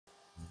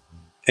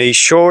A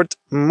short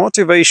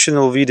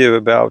motivational video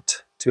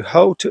about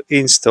how to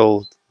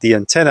install the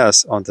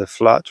antennas on the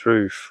flat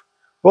roof.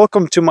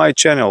 Welcome to my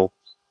channel.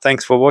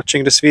 Thanks for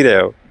watching this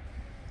video.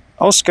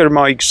 Oscar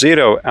Mike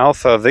 0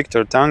 Alpha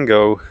Victor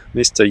Tango,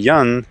 Mr.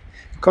 Jan,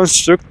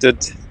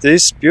 constructed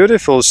this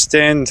beautiful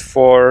stand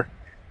for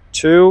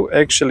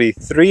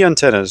three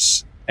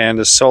antennas and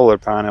the solar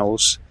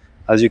panels,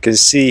 as you can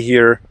see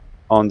here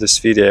on this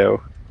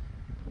video.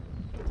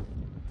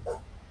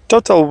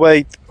 Total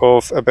weight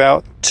of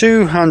about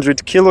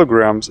 200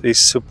 kilograms is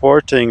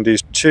supporting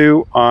this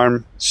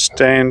two-arm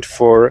stand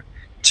for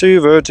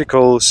two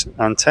vertical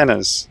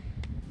antennas.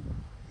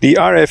 The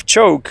RF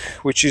choke,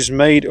 which is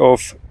made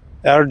of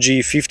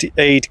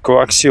RG58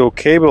 coaxial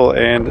cable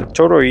and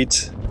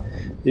toroid,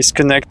 is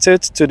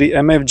connected to the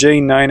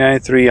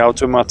MFJ993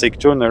 automatic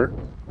tuner,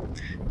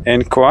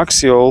 and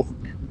coaxial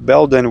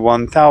Belden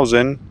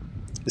 1000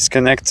 is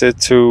connected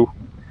to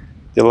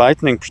the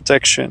lightning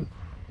protection.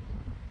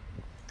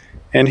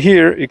 And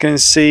here you can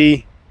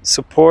see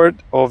support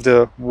of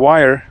the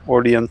wire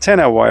or the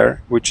antenna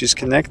wire, which is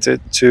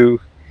connected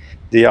to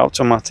the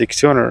automatic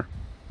tuner.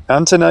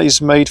 Antenna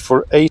is made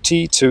for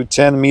 80 to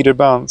 10 meter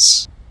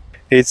bands.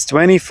 It's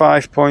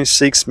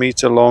 25.6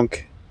 meter long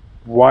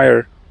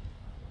wire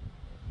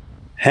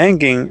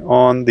hanging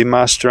on the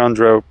mast strand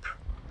rope.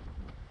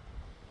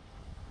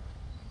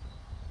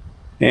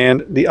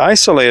 And the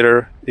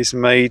isolator is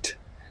made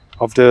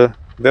of the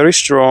very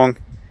strong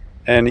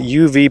and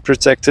UV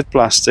protected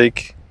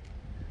plastic,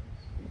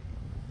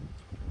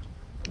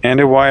 and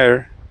the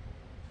wire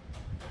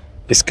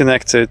is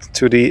connected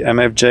to the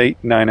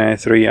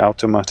MFJ993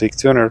 automatic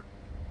tuner.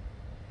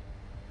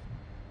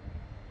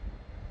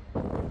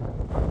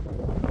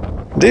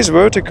 This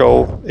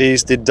vertical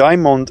is the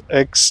Diamond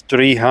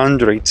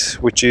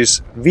X300, which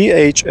is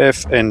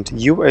VHF and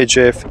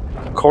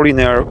UHF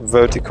collinear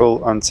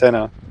vertical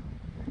antenna,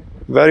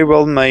 very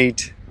well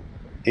made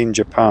in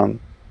Japan.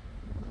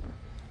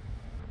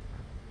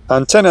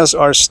 Antennas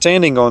are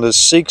standing on the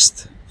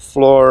 6th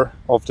floor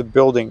of the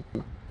building.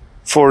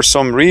 For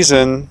some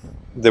reason,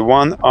 the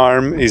one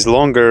arm is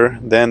longer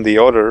than the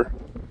other.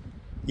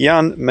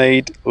 Jan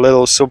made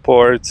little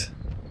support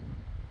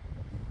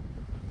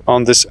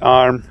on this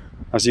arm,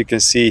 as you can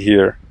see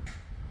here.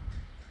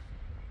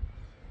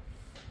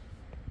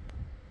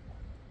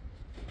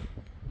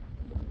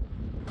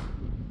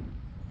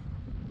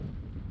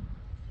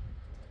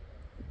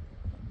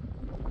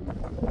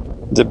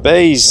 The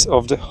base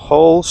of the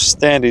whole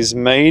stand is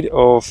made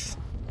of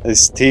a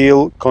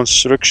steel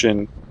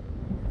construction,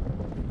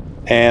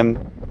 and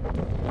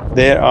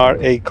there are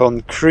a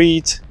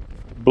concrete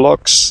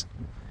blocks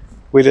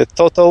with a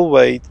total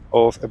weight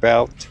of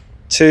about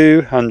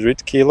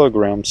 200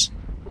 kilograms.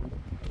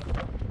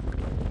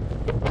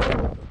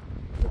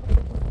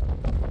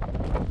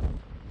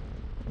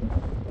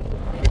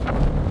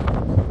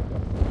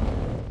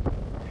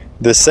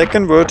 The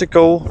second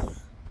vertical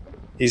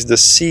is the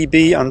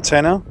CB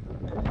antenna.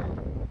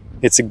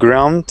 It's a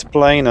ground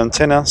plane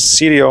antenna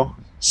stereo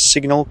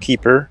signal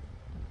keeper,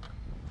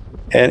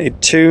 and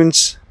it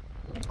tunes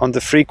on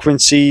the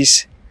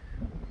frequencies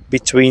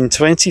between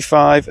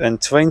 25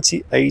 and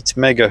 28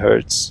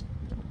 megahertz.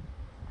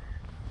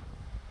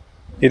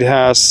 It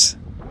has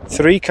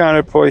 3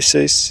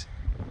 counterpoises,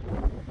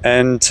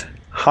 and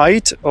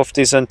height of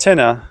this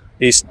antenna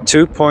is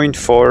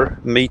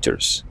 2.4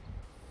 meters.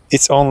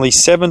 It's only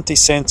 70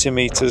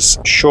 centimeters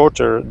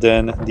shorter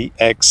than the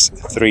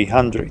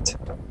X300.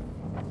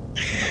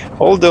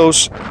 All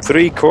those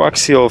 3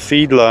 coaxial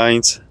feed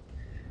lines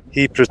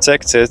he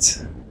protected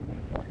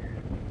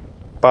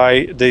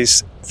by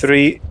these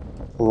 3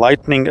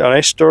 lightning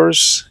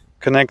arrestors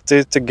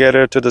connected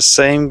together to the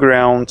same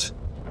ground,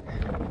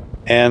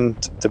 and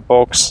the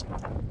box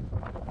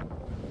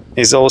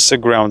is also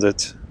grounded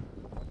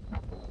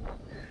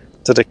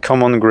to the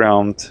common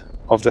ground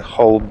of the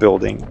whole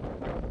building.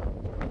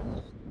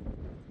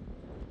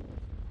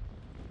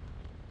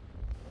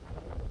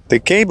 The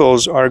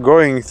cables are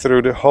going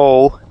through the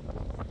hole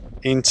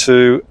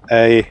into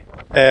a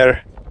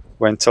air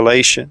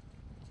ventilation.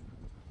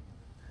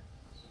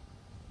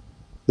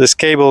 These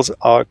cables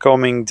are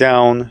coming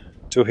down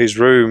to his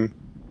room,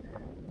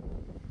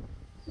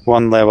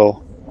 one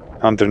level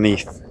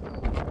underneath.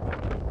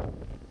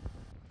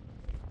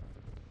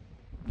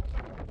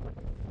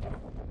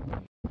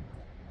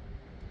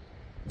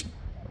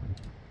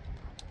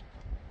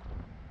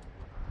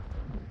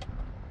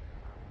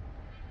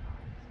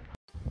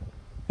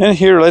 And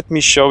here let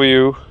me show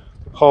you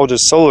how the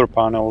solar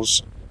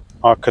panels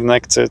are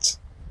connected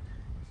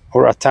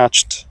or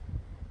attached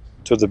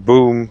to the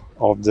boom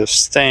of the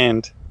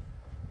stand.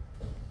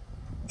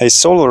 A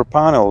solar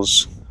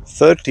panels,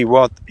 30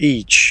 watt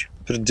each,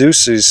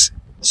 produces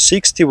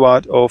 60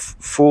 watt of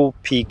full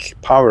peak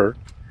power,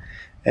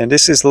 and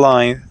this is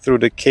lined through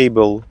the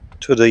cable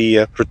to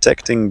the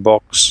protecting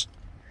box.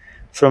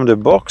 From the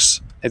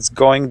box it's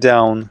going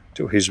down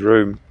to his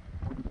room.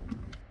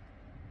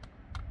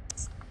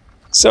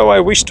 So I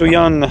wish to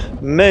Jan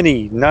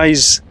many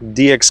nice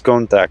DX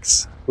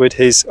contacts with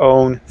his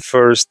own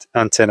first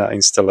antenna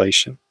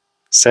installation.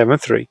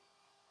 73.